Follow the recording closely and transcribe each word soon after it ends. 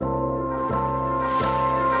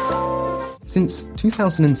Since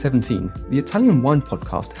 2017, the Italian Wine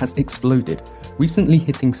Podcast has exploded, recently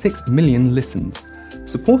hitting 6 million listens.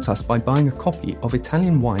 Support us by buying a copy of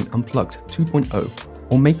Italian Wine Unplugged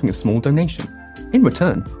 2.0 or making a small donation. In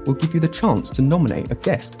return, we'll give you the chance to nominate a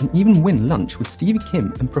guest and even win lunch with Stevie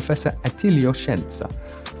Kim and Professor Attilio Scienza.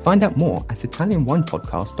 Find out more at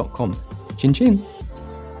italianwinepodcast.com. Chin chin!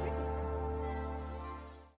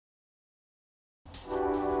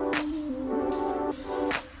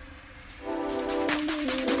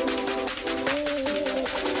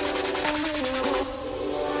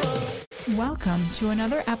 Welcome to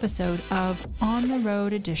another episode of On the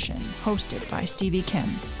Road Edition, hosted by Stevie Kim.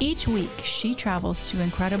 Each week, she travels to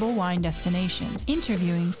incredible wine destinations,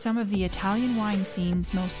 interviewing some of the Italian wine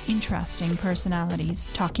scene's most interesting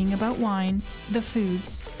personalities, talking about wines, the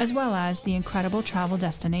foods, as well as the incredible travel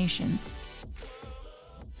destinations.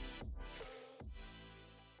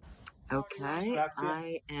 Okay,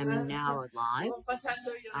 I am now live.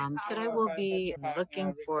 Today we'll be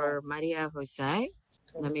looking for Maria Jose.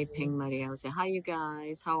 Let me ping Maria Jose. Hi, you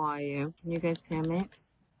guys. How are you? Can you guys hear me?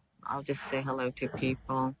 I'll just say hello to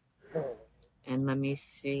people. And let me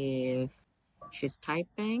see if she's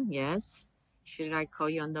typing. Yes. Should I call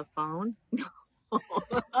you on the phone?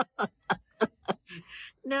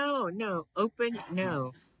 No. Open.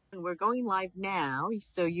 No. We're going live now.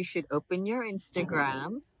 So you should open your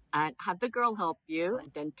Instagram and have the girl help you.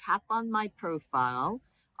 And then tap on my profile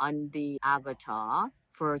on the avatar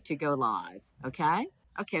to go live. Okay?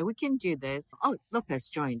 Okay, we can do this. Oh, Lopez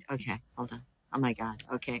joined. Okay, hold on. Oh my God.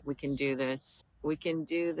 Okay, we can do this.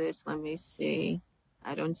 Let me see.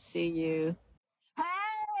 I don't see you.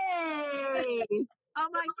 Hey! Oh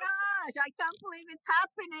my gosh, I can't believe it's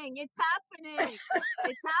happening. It's happening.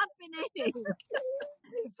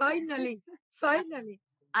 Finally.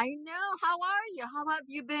 I know. How are you? How have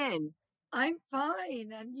you been? I'm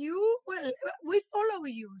fine. And you? Well, we follow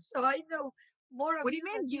you, so I know more of What do you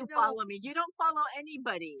mean you know. follow me? You don't follow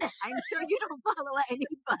anybody. I'm sure you don't follow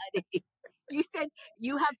anybody. You said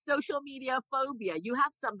you have social media phobia. You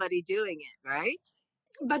have somebody doing it, right?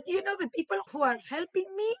 But you know, the people who are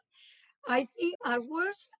helping me, I think are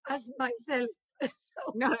worse as myself.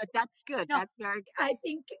 So, No, that's good. No. That's very good. I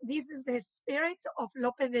think this is the spirit of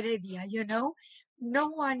Lopez Heredia, you know? No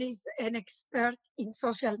one is an expert in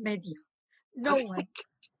social media. No one.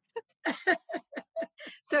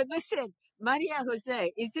 So listen, Maria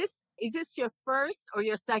Jose, is this your first or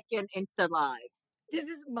your second Instalive? This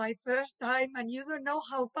is my first time, and you don't know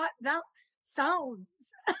how bad that sounds.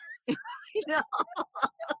 No.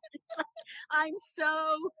 I'm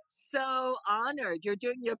so honored. You're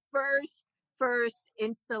doing your first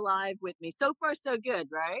Instalive with me. So far, so good,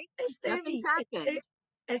 right? Nothing's happened.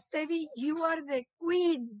 Stevie, you are the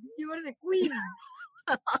queen. You are the queen.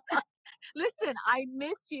 Listen, I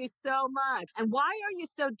miss you so much. And why are you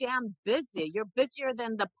so damn busy? You're busier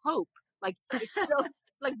than the Pope. Like, it's so,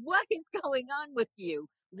 like, what is going on with you?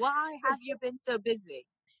 Why have you been so busy?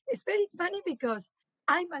 It's very funny because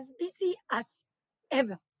I'm as busy as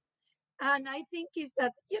ever. And I think is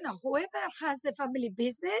that, you know, whoever has a family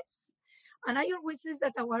business, and I always say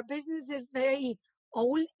that our business is very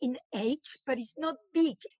old in age, but it's not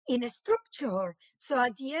big in a structure. So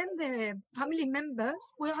at the end, the family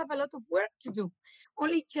members will have a lot of work to do.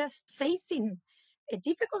 Only just facing a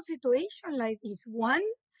difficult situation like this one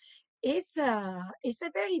is a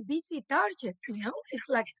very busy target, you know. It's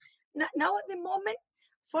like now at the moment,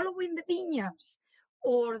 following the vineyards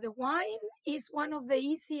or the wine is one of the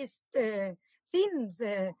easiest things.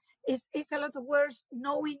 It's a lot of words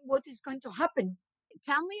knowing what is going to happen.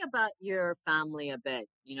 Tell me about your family a bit,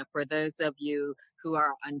 you know, for those of you who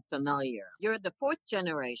are unfamiliar. You're the fourth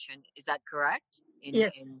generation, is that correct?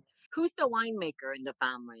 Yes. Who's the winemaker in the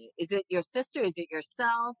family? Is it your sister? Is it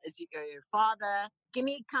yourself? Is it your father? Give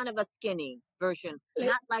me kind of a skinny version,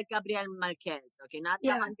 not like Gabriel Marquez, okay? Not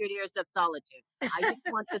the 100 Years of Solitude. I just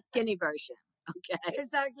want the skinny version, okay?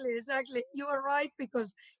 Exactly. You are right,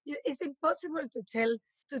 because it's impossible to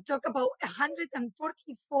talk about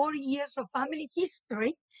 144 years of family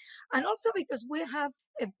history, and also because we have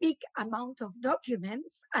a big amount of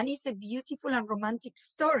documents, and it's a beautiful and romantic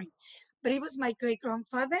story. But it was my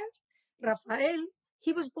great-grandfather, Rafael.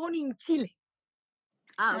 He was born in Chile.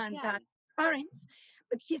 Okay. And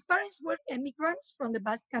but his parents were immigrants from the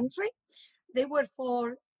Basque Country. They were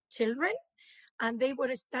 4 children, and they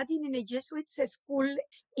were studying in a Jesuit school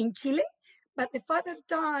in Chile. But the father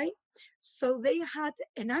died, so they had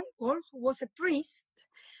an uncle who was a priest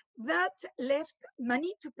that left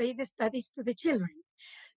money to pay the studies to the children.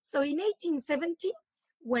 So in 1870,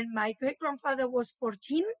 when my great-grandfather was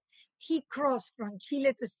 14, he crossed from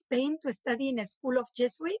Chile to Spain to study in a school of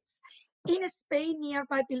Jesuits in Spain,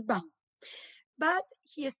 nearby Bilbao. But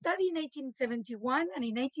he studied in 1871, and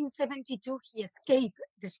in 1872 he escaped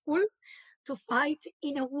the school to fight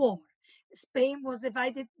in a war. Spain was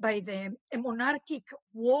divided by a monarchic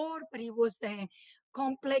war, but it was a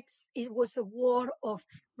complex. It was a war of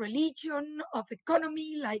religion, of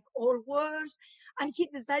economy, like all wars. And he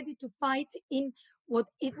decided to fight in what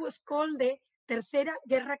it was called the Tercera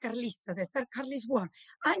Guerra Carlista, the Third Carlist War.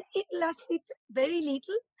 And it lasted very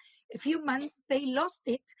little. A few months, they lost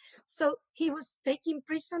it. So he was taken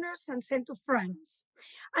prisoners and sent to France.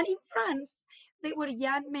 And in France, they were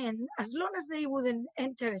young men. As long as they wouldn't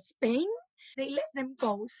enter Spain, they let them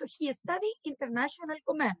go. So he studied international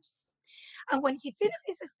commerce. And when he finished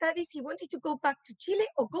his studies, he wanted to go back to Chile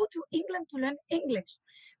or go to England to learn English.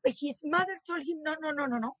 But his mother told him,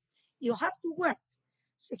 no. You have to work.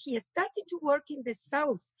 So he started to work in the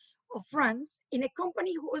south of France in a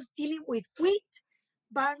company who was dealing with wheat,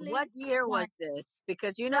 barley. What year was this?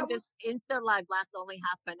 Because this Instalive lasts only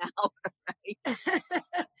half an hour, right?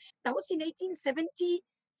 That was in 1870,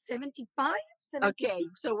 75, 76. Okay,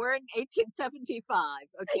 so we're in 1875.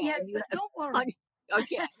 Okay. Yeah, but don't worry.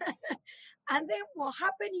 Okay. And then what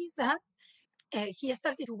happened is that he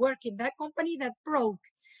started to work in that company that broke.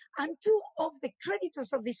 And two of the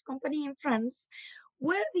creditors of this company in France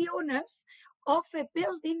were the owners of a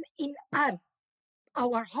building in Aro,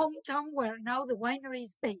 our hometown where now the winery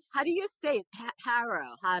is based. How do you say it?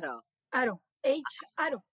 Haro. Aro. Aro.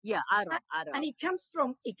 Yeah, Aro. And it comes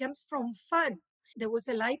from Faro. There was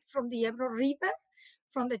a light from the Ebro River,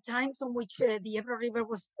 from the times on which the Ebro River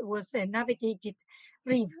was a navigated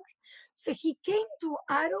river. So he came to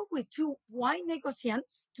Aro with two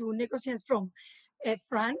negociants from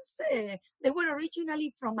France. They were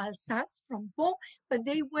originally from Alsace, from Pau, but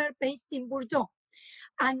they were based in Bordeaux.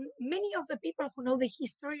 And many of the people who know the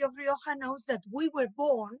history of Rioja knows that we were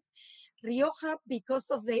born Rioja because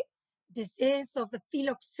of the disease of the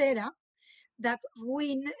phylloxera that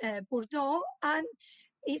ruined Bordeaux, and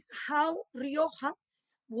is how Rioja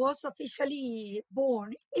was officially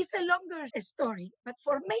born. It's a longer story, but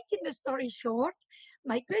for making the story short,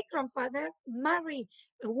 my great-grandfather married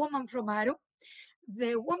a woman from Aro.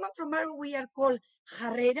 The woman from Aro we are called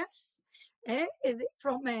jarreras,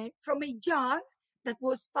 from a jar that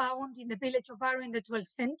was found in the village of Aro in the 12th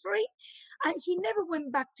century. And he never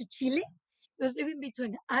went back to Chile. He was living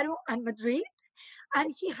between Aro and Madrid.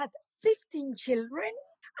 And he had 15 children.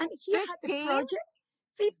 And he 15? had a project,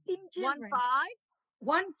 15 children.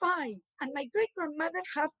 1-5. And my great-grandmother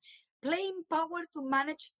had plain power to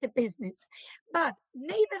manage the business. But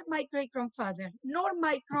neither my great-grandfather, nor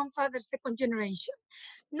my grandfather, second generation,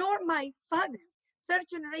 nor my father, third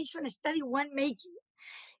generation, studied winemaking.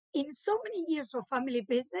 In so many years of family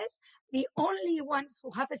business, the only ones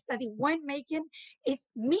who have studied winemaking is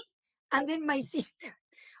me and then my sister.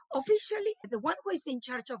 Officially, the one who is in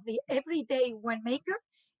charge of the everyday winemaker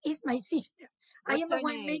is my sister. What's I am a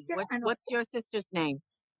winemaker. What's your sister's name?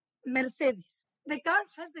 Mercedes. The car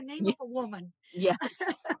has the name of a woman. Yes.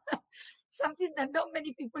 Something that not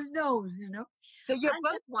many people know, So you're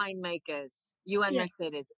both winemakers, you and yes.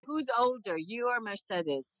 Mercedes. Who's older, you or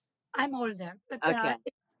Mercedes? I'm older, but okay.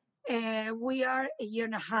 We are a year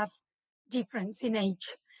and a half difference in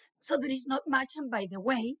age. So there is not much. And by the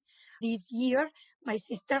way, this year, my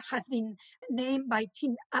sister has been named by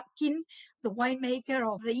Tim Apkin, the winemaker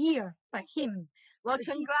of the year, by him. Well,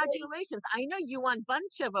 so congratulations. I know you won a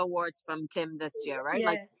bunch of awards from Tim this year, right?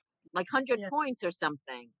 Yes. Like 100 points or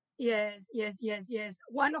something. Yes.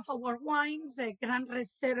 One of our wines, Gran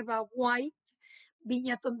Reserva White,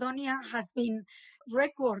 Viña Tondonia, has been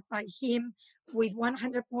recorded by him with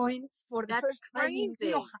 100 points for the first time in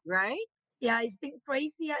Rioja. Right? Yeah, it's been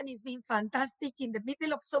crazy and it's been fantastic in the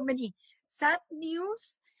middle of so many sad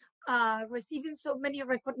news. Receiving so many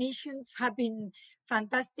recognitions have been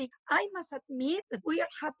fantastic. I must admit that we are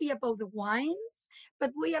happy about the wines,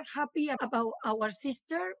 but we are happy about our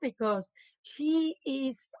sister because she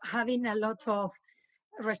is having a lot of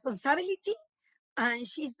responsibility and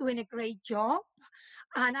she's doing a great job.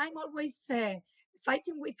 And I'm always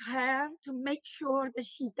fighting with her to make sure that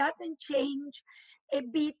she doesn't change a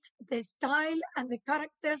bit the style and the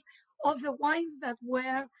character of the wines that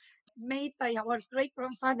were made by our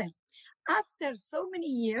great-grandfather. After so many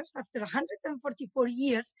years, after 144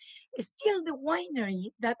 years, still the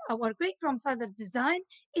winery that our great-grandfather designed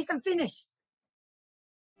isn't finished.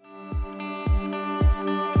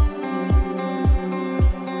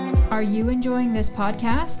 Are you enjoying this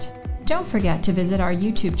podcast? Don't forget to visit our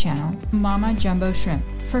YouTube channel, Mama Jumbo Shrimp,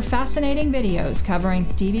 for fascinating videos covering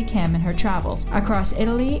Stevie Kim and her travels across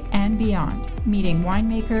Italy and beyond, meeting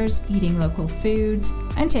winemakers, eating local foods,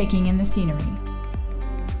 and taking in the scenery.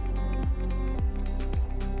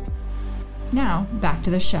 Now, back to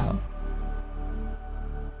the show.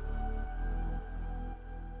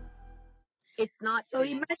 It's not So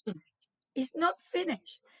finished. imagine, it's not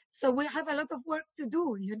finished. So we have a lot of work to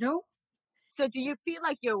do, you know? So do you feel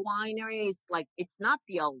like your winery is like, it's not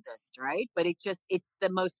the oldest, right? But it's the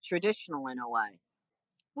most traditional in a way.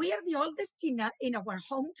 We are the oldest in our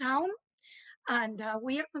hometown, and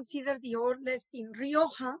we are considered the oldest in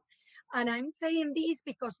Rioja. And I'm saying this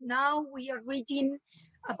because now we are reading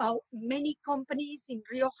about many companies in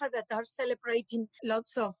Rioja that are celebrating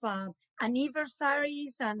lots of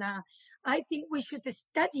anniversaries. And I think we should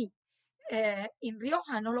study in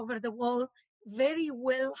Rioja and all over the world very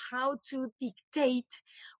well how to dictate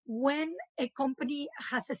when a company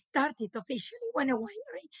has started officially, when a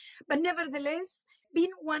winery. But nevertheless,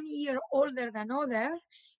 being 1 year older than other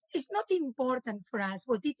is not important for us.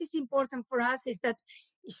 What it is important for us is that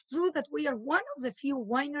it's true that we are one of the few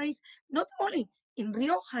wineries, not only in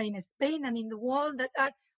Rioja, in Spain, and in the world, that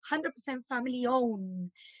are 100% family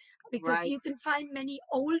owned. Because Right. you can find many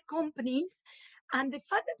old companies, and the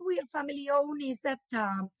fact that we are family owned is that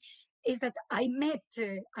I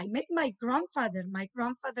met my grandfather. My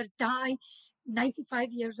grandfather died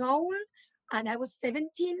 95 years old, and I was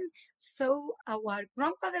 17. So our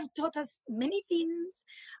grandfather taught us many things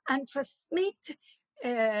and transmit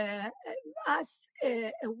us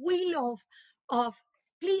a will of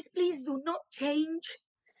please do not change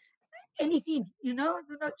anything, do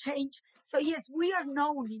not change. So yes, we are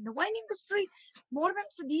known in the wine industry more than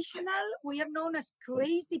traditional. We are known as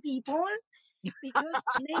crazy people because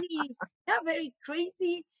very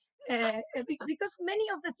crazy, because many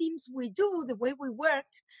of the things we do, the way we work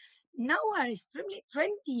now are extremely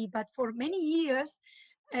trendy, but for many years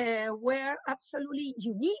were absolutely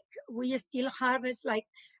unique. We still harvest like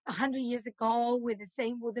 100 years ago with the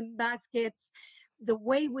same wooden baskets. The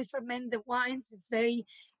way we ferment the wines is very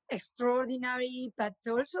extraordinary, but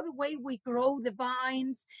also the way we grow the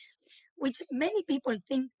vines, which many people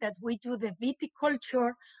think that we do the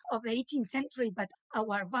viticulture of the 18th century, but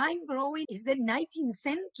our vine growing is the 19th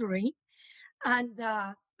century. And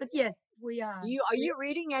but yes, we are. Are you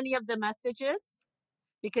reading any of the messages?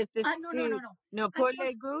 Because this no. Paul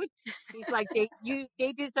Good, he's like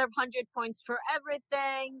they deserve 100 points for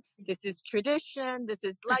everything. This is tradition. This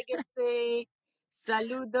is legacy.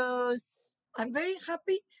 Saludos. I'm very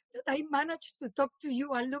happy that I managed to talk to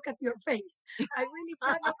you and look at your face. I really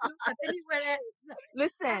cannot look at anywhere else.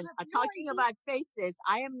 Listen, talking about faces,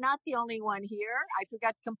 I am not the only one here.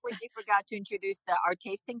 I completely forgot to introduce our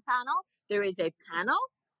tasting panel. There is a panel.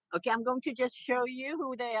 Okay, I'm going to just show you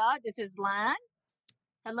who they are. This is Lan.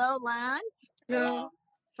 Hello, Lan. Hello.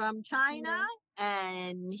 From China. Hello.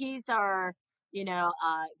 And he's our,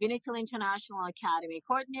 Vinitil International Academy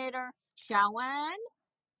coordinator. Xiaowen.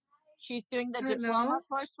 She's doing the diploma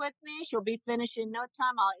course with me. She'll be finished in no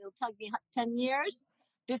time. It'll take me 10 years.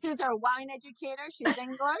 This is our wine educator. She's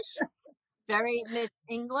English, very Miss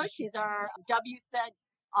English. She's our WSET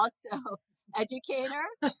also educator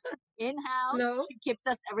in-house. Hello. She keeps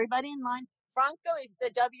everybody in line. Franco is the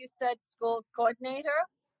WSET school coordinator.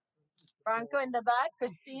 Franco in the back.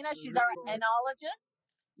 Christina, she's our enologist,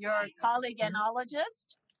 your colleague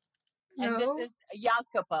enologist. Hello. And this is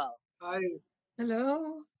Jacopo. Hi.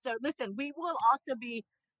 Hello. So listen, we will also be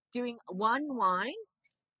doing one wine.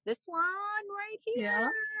 This one right here. Yeah.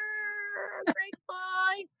 Great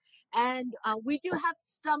wine. And we do have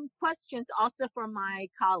some questions also from my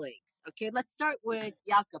colleagues. Okay, let's start with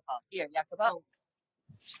Jacopo. Here, Jacopo.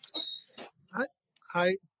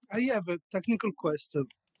 Hi. I have a technical question.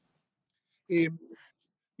 In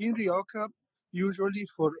Rioja, usually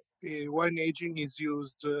for wine aging is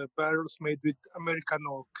used barrels made with American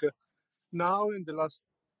oak. Now, in the last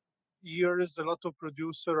years, a lot of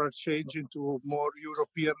producers are changing to more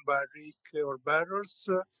European barrique or barrels.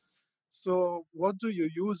 So what do you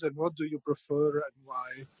use and what do you prefer and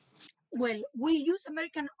why? Well, we use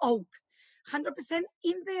American oak, 100%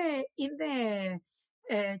 in the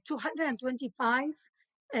 225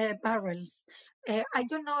 barrels. I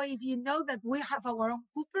don't know if you know that we have our own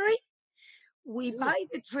coopery. We buy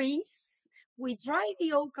the trees. We dry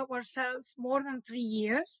the oak ourselves more than 3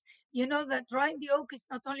 years. You know that drying the oak is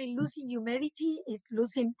not only losing humidity, it's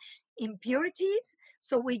losing impurities.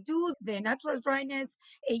 So we do the natural dryness,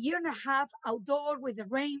 a year and a half outdoor with the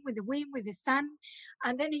rain, with the wind, with the sun,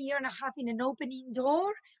 and then a year and a half in an open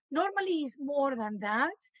indoor. Normally it's more than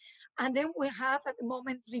that. And then we have at the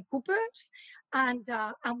moment 3 coopers, and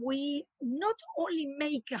we not only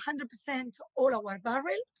make 100% all our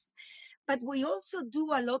barrels, but we also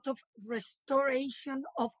do a lot of restoration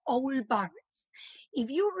of old barrels. If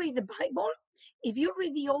you read the Bible, if you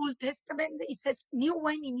read the Old Testament, it says new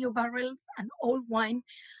wine in new barrels and old wine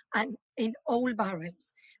and in old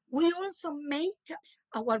barrels. We also make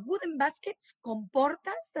our wooden baskets,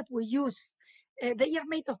 comportas, that we use. They are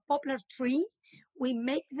made of poplar tree. We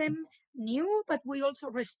make them new, but we also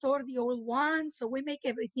restore the old ones. So we make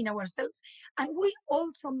everything ourselves. And we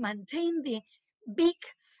also maintain the big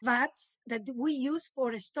vats that we use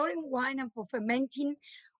for storing wine and for fermenting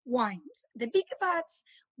wines. The big vats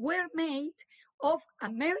were made of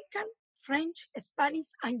American, French, Spanish,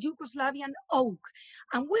 and Yugoslavian oak.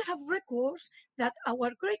 And we have records that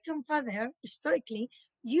our great-grandfather, historically,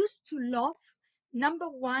 used to love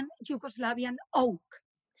 #1 Yugoslavian oak.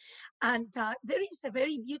 And there is a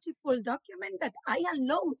very beautiful document that I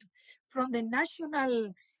unload from the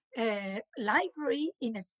National Library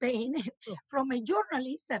in Spain from a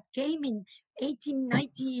journalist that came in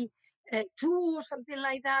 1892 or something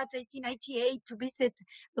like that, 1898, to visit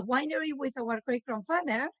the winery with our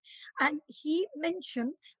great-grandfather. And he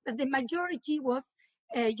mentioned that the majority was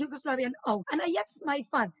Yugoslavian oak. And I asked my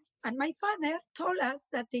father, and my father told us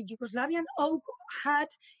that the Yugoslavian oak had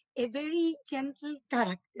a very gentle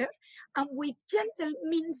character. And with gentle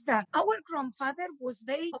means that our grandfather was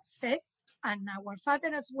very obsessed, and our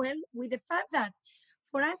father as well, with the fact that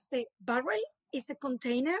for us the barrel is a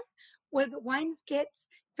container where the wines gets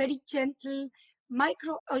very gentle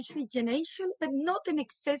micro-oxygenation, but not an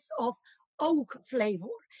excess of oak flavor.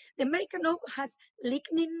 The American oak has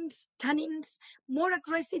lignins, tannins, more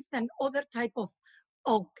aggressive than other type of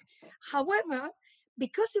oak. However,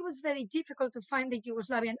 because it was very difficult to find the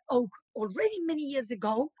Yugoslavian oak already many years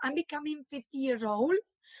ago, I'm becoming 50 years old,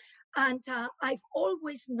 and I've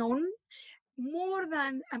always known more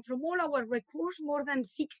than, and from all our records, more than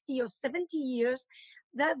 60 or 70 years,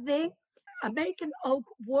 that the American oak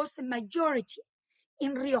was a majority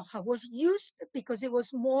in Rioja, was used because it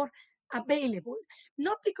was more available,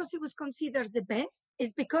 not because it was considered the best.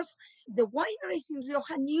 It's because the wineries in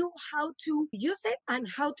Rioja knew how to use it, and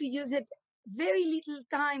how to use it very little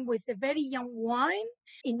time with a very young wine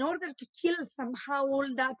in order to kill somehow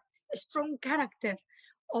all that strong character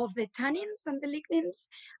of the tannins and the lignins,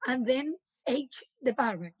 and then age the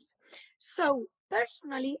barrels. So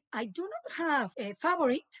personally, I do not have a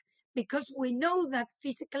favorite, because we know that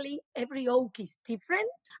physically every oak is different,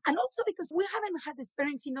 and also because we haven't had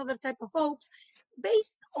experience in other type of oaks,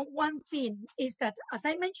 based on one thing, is that, as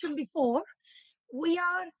I mentioned before, we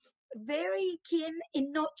are very keen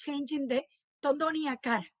in not changing the Tondonia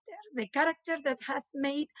character, the character that has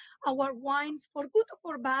made our wines, for good or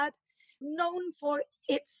for bad, known for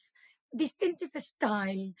its distinctive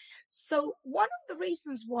style. So one of the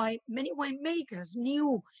reasons why many winemakers,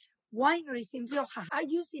 new wineries in Rioja, are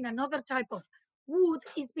using another type of wood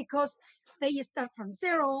is because they start from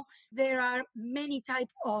zero. There are many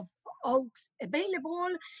types of oaks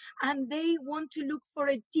available, and they want to look for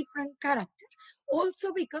a different character.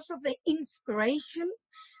 Also because of the inspiration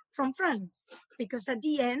from France, because at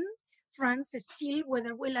the end, France is still,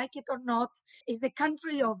 whether we like it or not, is the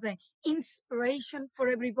country of the inspiration for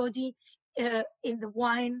everybody in the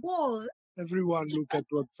wine world. Everyone look at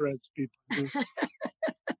what French people do.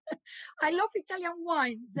 I love Italian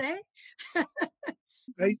wines, eh?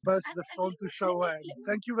 I pass the phone to Shawan.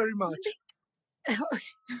 Thank you very much.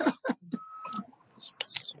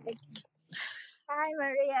 Hi,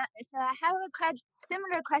 Maria. So I have a quite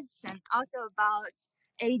similar question also about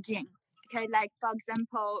aging. Okay, like for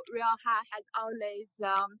example, Rioja has all these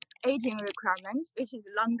aging requirements, which is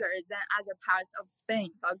longer than other parts of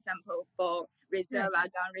Spain. For example, for Reserva,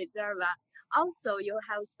 Don Reserva. Also, you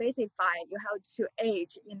have specified you have to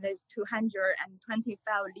age in this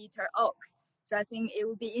 225-liter oak. So I think it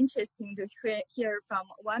would be interesting to hear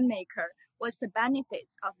from winemaker what's the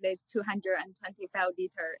benefits of this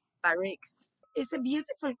 225-liter barriques. It's a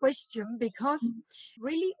beautiful question, because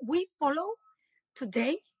really we follow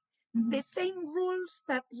today the same rules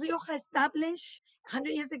that Rioja established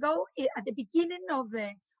 100 years ago at the beginning of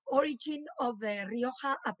the origin of the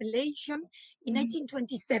Rioja appellation in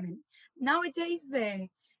 1927. Nowadays, the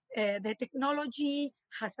technology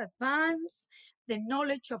has advanced, the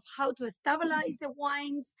knowledge of how to stabilize the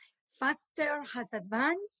wines faster has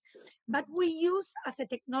advanced, but we use as a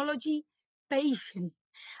technology patience.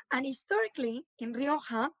 And historically, in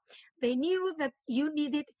Rioja, they knew that you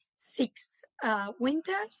needed 6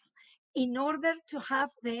 winters in order to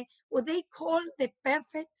have what they call the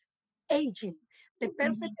perfect aging, the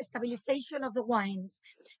perfect stabilization of the wines.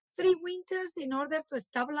 3 winters in order to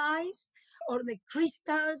stabilize or the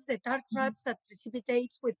crystals, the tartrates that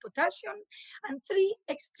precipitates with potassium, and 3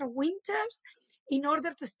 extra winters in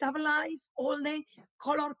order to stabilize all the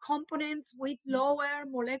color components with lower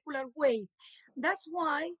molecular weight. That's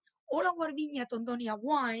why all our Viña Tondonia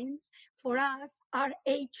wines for us are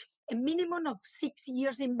aged a minimum of 6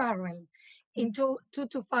 years in barrel, into 2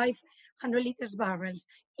 to 500 liters barrels.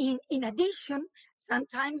 In addition,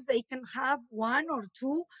 sometimes they can have 1 or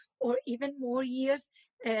 2 or even more years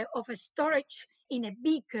of a storage in a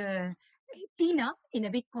big tina, in a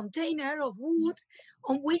big container of wood,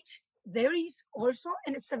 on which there is also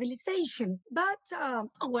a stabilization. But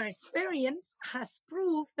our experience has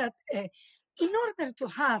proved that in order to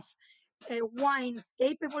have wines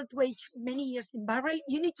capable to age many years in barrel,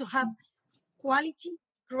 you need to have quality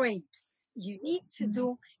grapes. You need to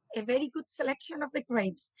do a very good selection of the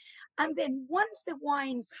grapes. And then once the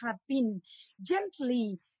wines have been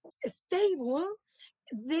gently stable,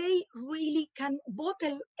 they really can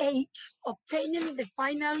bottle age, obtaining the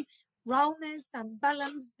final roundness and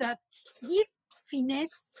balance that give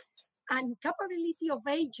finesse and capability of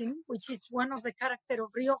aging, which is one of the character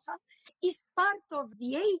of Rioja, is part of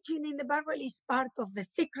the aging in the barrel, is part of the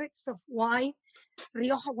secrets of why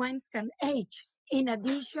Rioja wines can age. In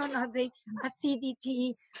addition, as the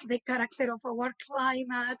acidity, the character of our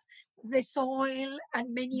climate, the soil,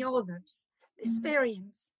 and many others.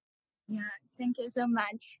 Experience. Yeah, thank you so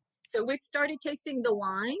much. So we've started tasting the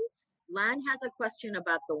wines. Lan has a question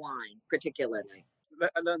about the wine, particularly.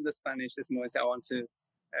 I learned the Spanish this morning, so I want to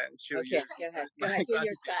show Okay, you. go ahead. my Go ahead, do your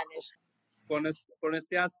gratitude. Spanish. Buenos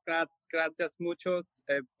días, gracias mucho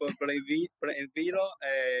por el envío.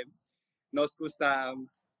 Nos gusta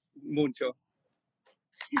mucho.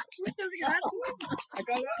 Muchas gracias.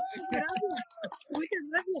 Muchas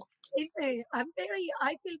gracias.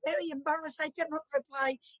 I feel very embarrassed. I cannot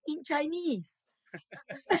reply in Chinese.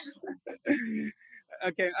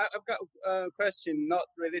 Okay, I've got a question not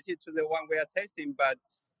related to the one we are tasting, but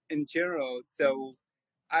in general. So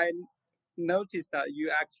I noticed that you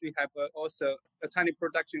actually have also a tiny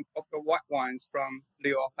production of the white wines from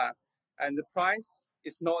Rioja, and the price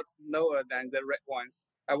is not lower than the red wines.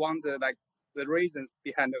 I wonder, like, the reasons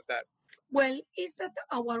behind of that. Well, is that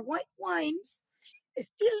our white wines,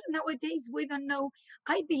 still nowadays, we don't know.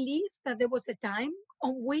 I believe that there was a time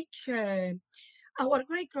on which our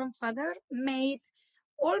great-grandfather made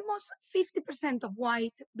almost 50% of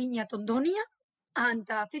white Viña Tondonia and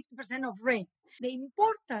 50% of red. The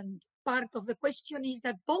important part of the question is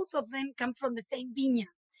that both of them come from the same viña.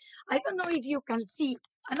 I don't know if you can see,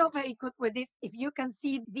 I'm not very good with this, if you can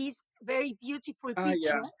see this very beautiful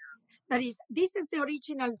picture. Yeah. This is the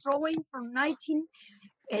original drawing from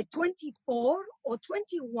 1924 or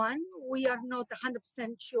 21, we are not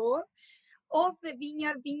 100% sure, of the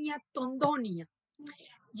Viña Tondonia.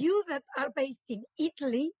 You that are based in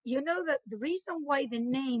Italy, you know that the reason why the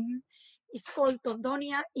name is called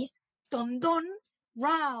Tondonia is Tondon,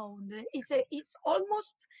 round. It's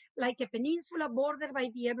almost like a peninsula bordered by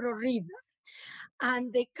the Ebro River.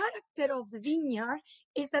 And the character of the vineyard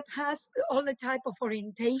is that has all the type of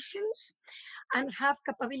orientations and have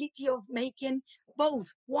capability of making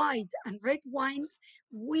both white and red wines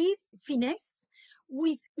with finesse,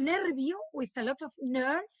 with nervio, with a lot of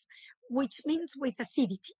nerve, which means with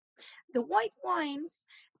acidity. The white wines,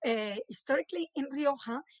 historically in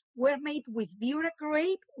Rioja, were made with Viura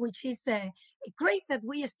grape, which is a grape that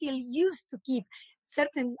we still use to give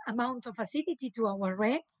certain amount of acidity to our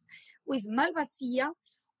reds, with Malvasia.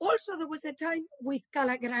 Also, there was a time with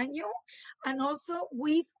Calagraño and also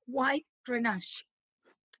with white Grenache.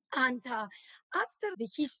 And after the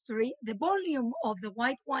history, the volume of the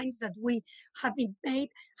white wines that we have been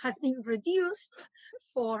made has been reduced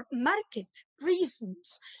for market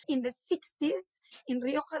reasons. In the 60s, in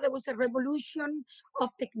Rioja, there was a revolution of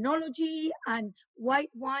technology and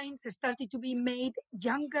white wines started to be made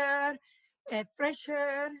younger,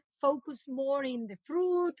 fresher, focus more in the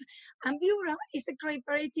fruit. And Viura is a grape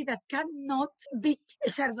variety that cannot be a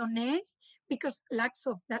Chardonnay because lacks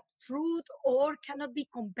of that fruit, or cannot be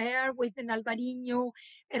compared with an Albarino,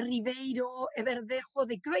 a Ribeiro, a Verdejo,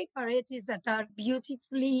 the grape varieties that are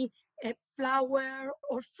beautifully flower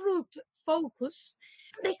or fruit focus.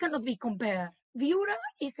 They cannot be compared. Viura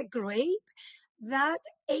is a grape that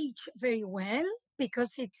age very well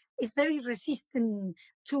because it is very resistant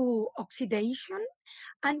to oxidation,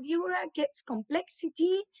 and Viura gets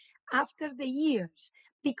complexity after the years.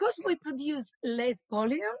 Because we produce less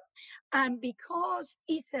volume and because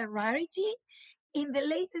it's a rarity, in the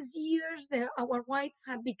latest years, our whites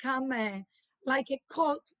have become like a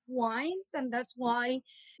cult wines, and that's why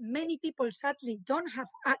many people sadly don't have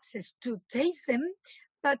access to taste them.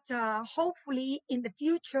 But hopefully, in the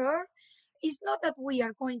future, it's not that we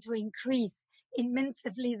are going to increase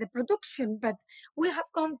immensely the production, but we have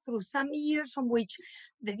gone through some years on which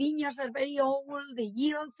the vineyards are very old, the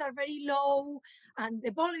yields are very low, and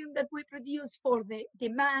the volume that we produce for the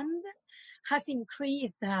demand has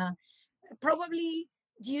increased. Probably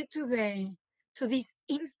due to this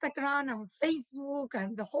Instagram and Facebook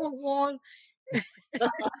and the whole world is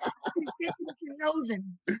getting to know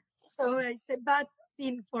them. So it's a bad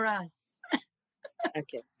thing for us.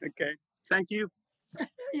 Okay. Okay. Thank you.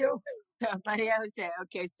 Maria Jose,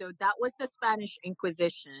 okay, so that was the Spanish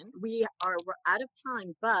Inquisition. We're out of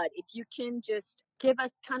time, but if you can just give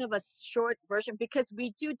us kind of a short version, because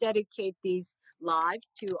we do dedicate these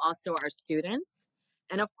lives to also our students.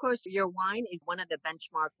 And of course, your wine is one of the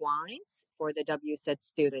benchmark wines for the WSET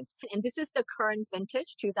students. And this is the current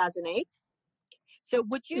vintage, 2008. So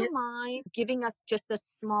would you mind giving us just a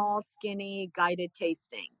small, skinny, guided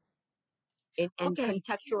tasting? And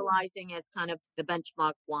contextualizing as kind of the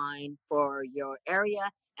benchmark wine for your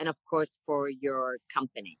area and, of course, for your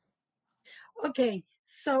company. Okay,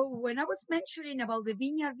 so when I was mentioning about the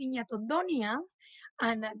vineyard, Viña Tondonia,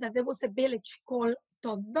 and that there was a village called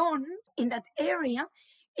Tondon in that area,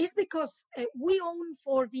 is because we own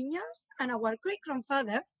 4 vineyards, and our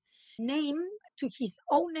great-grandfather named to his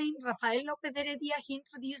own name, Rafael Lopez Heredia, he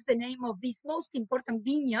introduced the name of this most important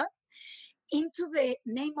vineyard into the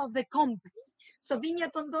name of the company. So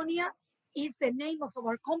Viña Tondonia is the name of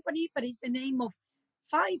our company, but it's the name of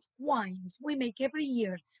 5 wines we make every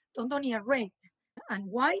year. Tondonia red and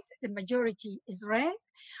white, the majority is red.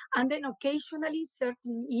 And then occasionally,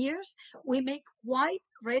 certain years, we make white,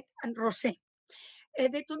 red, and rosé.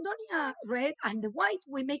 The Tondonia red and the white,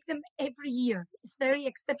 we make them every year. It's very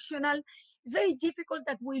exceptional. It's very difficult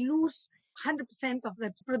that we lose 100% of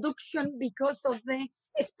the production because of the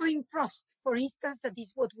spring frost, for instance. That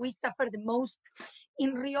is what we suffer the most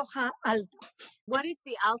in Rioja Alta. What is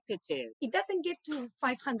the altitude? It doesn't get to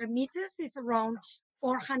 500 meters. It's around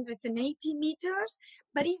 480 meters,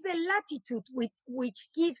 but it's the latitude which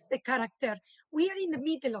gives the character. We are in the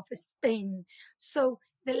middle of Spain, so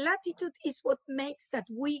the latitude is what makes that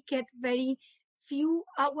we get very few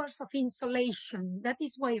hours of insolation. That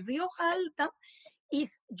is why Rioja Alta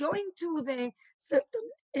is joined to the certain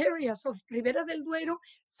areas of Ribera del Duero,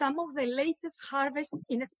 some of the latest harvest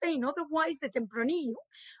in Spain. Otherwise, the Tempranillo,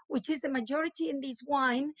 which is the majority in this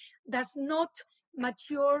wine, does not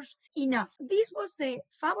mature enough. This was the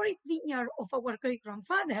favorite vineyard of our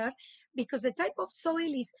great-grandfather because the type of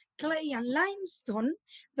soil is clay and limestone.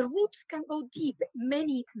 The roots can go deep,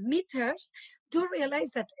 many meters, to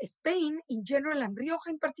realize that Spain in general and Rioja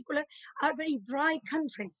in particular are very dry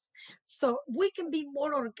countries. So we can be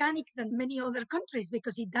more organic than many other countries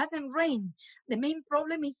because it doesn't rain. The main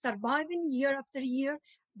problem is surviving year after year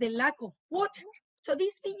the lack of water. So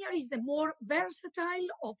this vineyard is the more versatile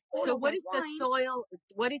of all. So what is the soil?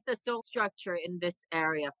 What is the soil structure in this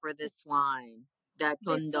area for this wine, the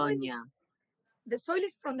Tondonia? The soil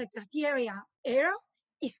is from the Tertiary era,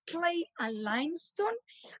 is clay and limestone,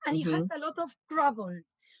 and it has a lot of gravel,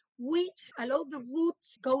 which allow the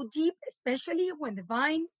roots go deep, especially when the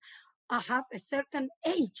vines have a certain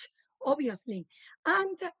age, obviously.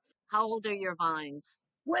 And how old are your vines?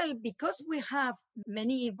 Well, because we have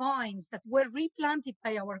many vines that were replanted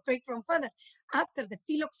by our great-grandfather after the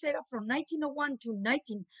phylloxera from 1901 to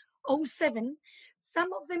 1907, some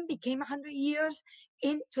of them became 100 years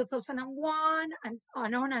in 2001 and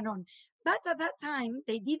on and on. But at that time,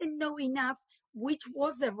 they didn't know enough which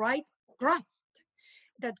was the right graft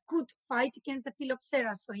that could fight against the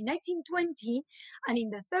phylloxera. So in 1920 and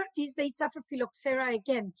in the 30s, they suffer phylloxera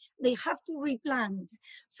again. They have to replant.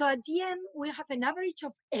 So at the end, we have an average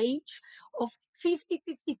of age of 50,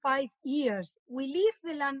 55 years. We leave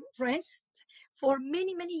the land rest for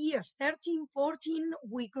many, many years. 13, 14,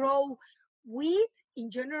 we grow wheat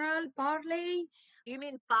in general, barley. You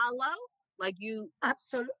mean fallow? Like you?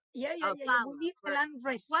 Absolutely. Yeah. We leave the land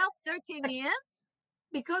rest. 12, 13 years?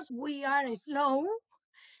 Because we are slow.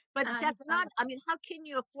 But that's not, I mean, how can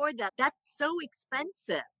you afford that? That's so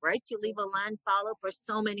expensive, right? To leave a land fallow for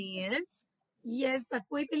so many years. Yes, but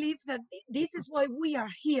we believe that this is why we are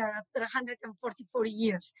here after 144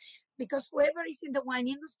 years, because whoever is in the wine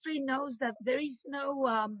industry knows that there is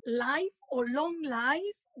no life or long life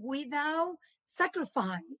without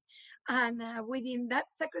sacrifice. And within that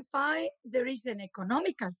sacrifice, there is an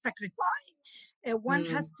economical sacrifice. One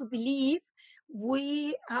has to believe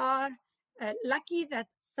we are lucky that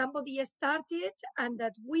somebody started and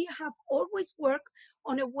that we have always worked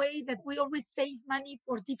on a way that we always save money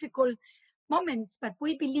for difficult moments, but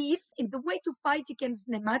we believe in the way to fight against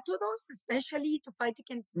nematodes, especially to fight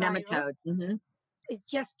against nematodes. Is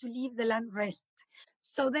just to leave the land rest.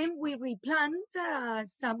 So then we replant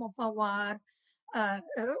some of our,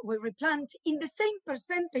 we replant in the same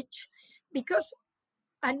percentage, because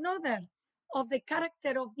another of the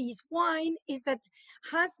character of this wine is that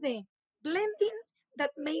has the blending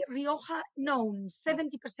that made Rioja known,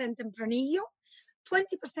 70% Tempranillo,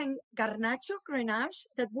 20% Garnacho, Grenache,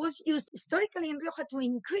 that was used historically in Rioja to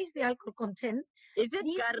increase the alcohol content. Is it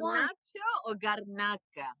Garnacho or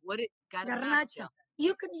Garnacha? What is Garnacho?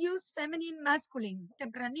 You can use feminine, masculine.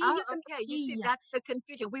 Tempranillo. Oh, okay. You see, that's the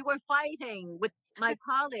confusion. We were fighting with my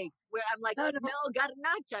colleagues where I'm like, no,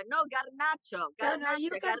 Garnacha, no, Garnacho, No,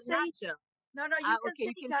 you can Garnacho. Say, no, you can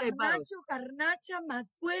say Garnacho, Garnacha,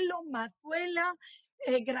 Mazuelo, Mazuela,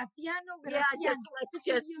 Graciano, Graciano. Let's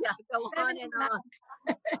just go on and on.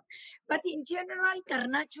 But in general,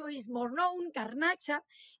 Garnacho is more known. Garnacha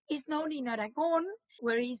is known in Aragon,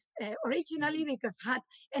 where it's originally because had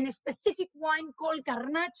a specific wine called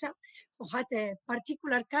Garnacha, who had a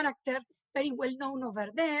particular character, very well known over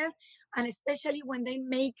there, and especially when they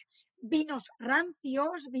make vinos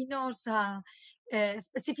rancios, vinos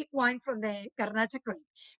specific wine from the Garnacha grape.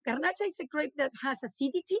 Garnacha is a grape that has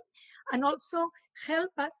acidity and also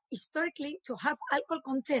help us historically to have alcohol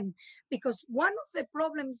content, because one of the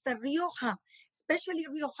problems that Rioja, especially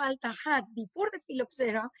Rioja Alta, had before the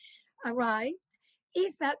phylloxera arrived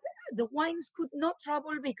is that the wines could not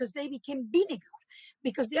travel because they became vinegar,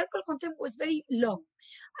 because the alcohol content was very low.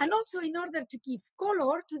 And also in order to give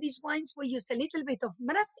color to these wines, we use a little bit of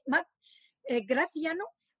Graciano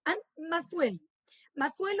and Mazuelo.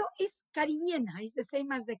 Mazuelo is cariñena, it's the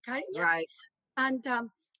same as the cariña. Right. And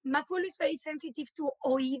Mazuelo is very sensitive to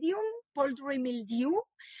oidium, poultry mildew,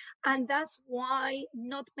 and that's why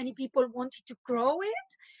not many people wanted to grow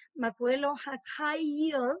it. Mazuelo has high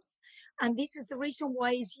yields, and this is the reason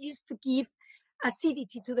why it's used to give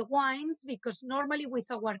acidity to the wines, because normally with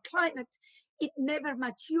our climate, it never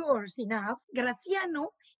matures enough. Graciano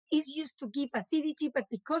is used to give acidity, but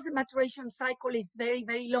because the maturation cycle is very,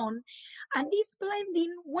 very long, and this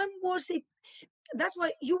blending, when was it? That's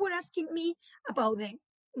why you were asking me about the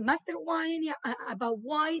master wine, about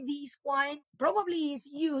why this wine probably is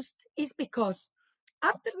used, is because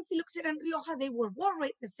after the phylloxera and Rioja, they were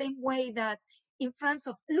worried the same way that in France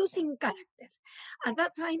of losing character. At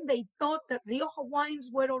that time, they thought that Rioja wines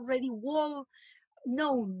were already well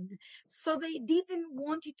known, so they didn't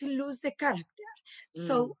want it to lose the character.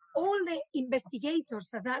 So all the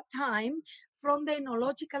investigators at that time, from the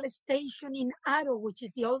enological station in Aro, which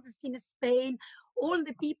is the oldest in Spain, all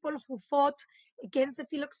the people who fought against the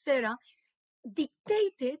phylloxera,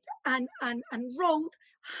 dictated and wrote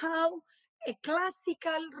how a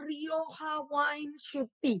classical Rioja wine should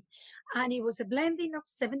be. And it was a blending of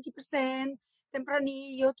 70%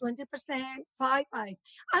 Tempranillo, 20%, 5.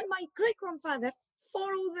 And my great-grandfather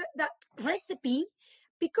followed that recipe,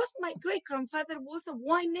 because my great-grandfather was a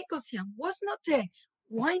wine negociant, was not a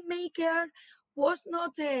winemaker, was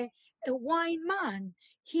not a wine man.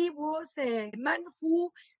 He was a man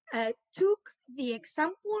who took the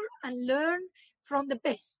example and learned from the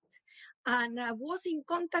best, and was in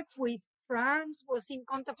contact with France, was in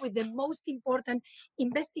contact with the most important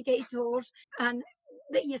investigators, and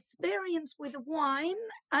the experience with wine.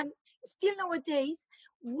 And still nowadays,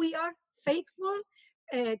 we are faithful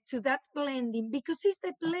to that blending, because it's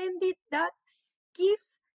the blending that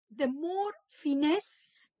gives the more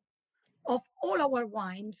finesse of all our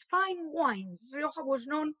wines, fine wines. Rioja was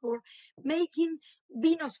known for making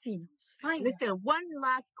vinos finos. Fine. Listen, one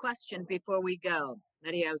last question before we go,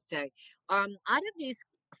 Maria Jose. Out of these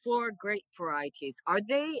 4 grape varieties, are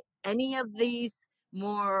they any of these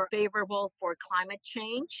more favorable for climate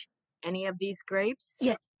change? Any of these grapes?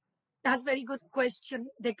 Yes, that's a very good question.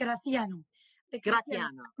 The Graciano.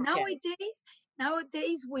 Graciano. Okay.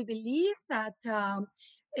 Nowadays, we believe that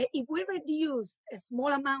if we reduce a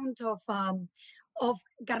small amount of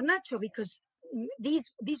Garnacho, because this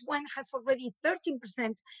wine has already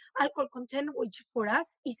 13% alcohol content, which for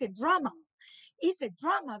us is a drama. It's a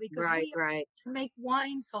drama, because we make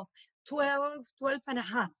wines of 12 and a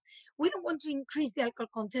half. We don't want to increase the alcohol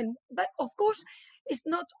content, but of course, it's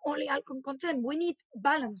not only alcohol content. We need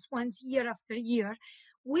balance once year after year.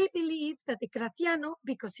 We believe that the Gratiano,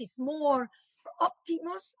 because it's more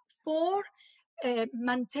optimus for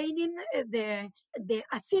maintaining the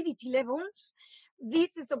acidity levels,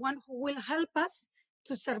 this is the one who will help us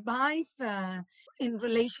to survive in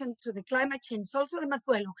relation to the climate change, also the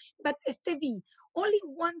Mazuelo. But Stevie, only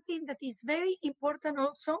one thing that is very important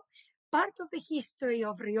also, part of the history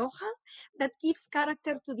of Rioja that gives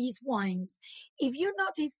character to these wines. If you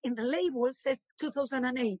notice in the label, it says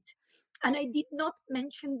 2008, and I did not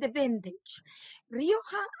mention the vintage.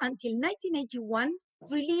 Rioja, until 1981,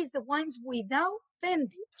 released the wines without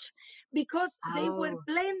vintage because they were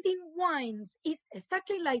blending wines. It's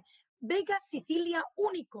exactly like Vega Sicilia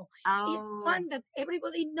Único. It's one that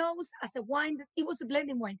everybody knows as a wine that it was a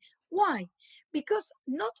blending wine. Why? Because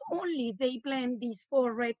not only they blend these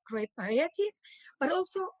 4 red grape varieties, but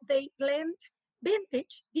also they blend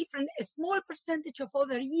vintage, different, a small percentage of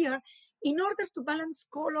other year in order to balance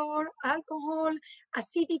color, alcohol,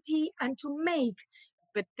 acidity, and to make.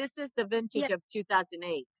 But this is the vintage of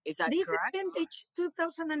 2008. Is that this correct? This is vintage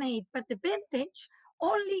 2008, but the vintage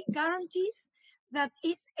only guarantees that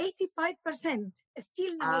is 85%.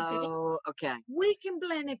 Still nowadays, okay. We can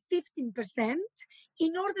blend a 15%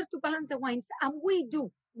 in order to balance the wines, and we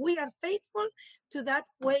do. We are faithful to that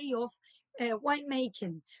way of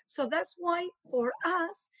winemaking. So that's why for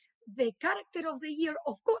us, the character of the year,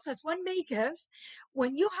 of course, as winemakers,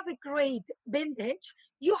 when you have a great vintage,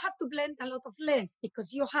 you have to blend a lot of less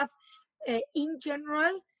because you have, in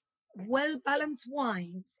general, well-balanced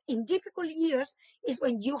wines. In difficult years is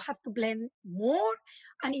when you have to blend more,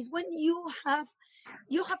 and is when you have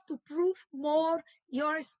to prove more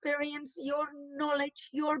your experience, your knowledge,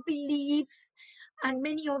 your beliefs, and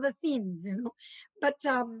many other things, you know. But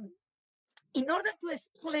in order to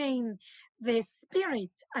explain the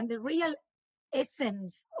spirit and the real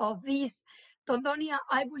essence of this Tondonia,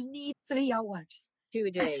 I will need 3 hours.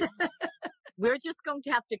 2 days. We're just going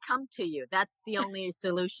to have to come to you. That's the only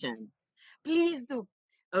solution. Please do.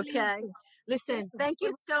 Okay. Please do. Listen, thank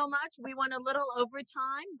you so much. We went a little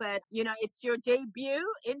overtime, but, you know, it's your debut,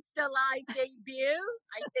 Instalive debut.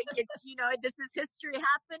 I think it's, you know, this is history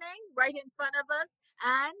happening right in front of us.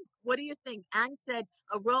 And what do you think? Anne said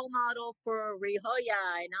a role model for Rioja,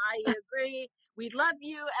 and I agree. We love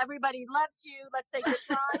you. Everybody loves you. Let's say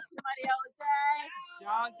goodbye to Maria Jose.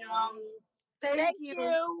 Ciao, ciao. Thank you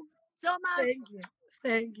so much. Thank you.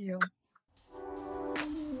 Thank you.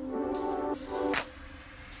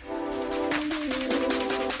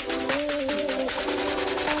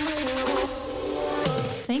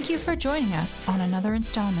 Thank you for joining us on another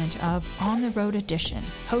installment of On the Road Edition,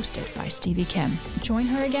 hosted by Stevie Kim. Join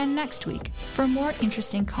her again next week for more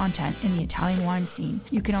interesting content in the Italian wine scene.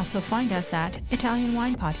 You can also find us at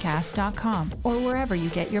ItalianWinePodcast.com or wherever you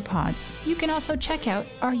get your pods. You can also check out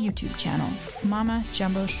our YouTube channel, Mama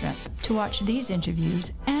Jumbo Shrimp, to watch these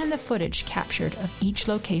interviews and the footage captured of each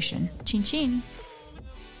location. Chin chin!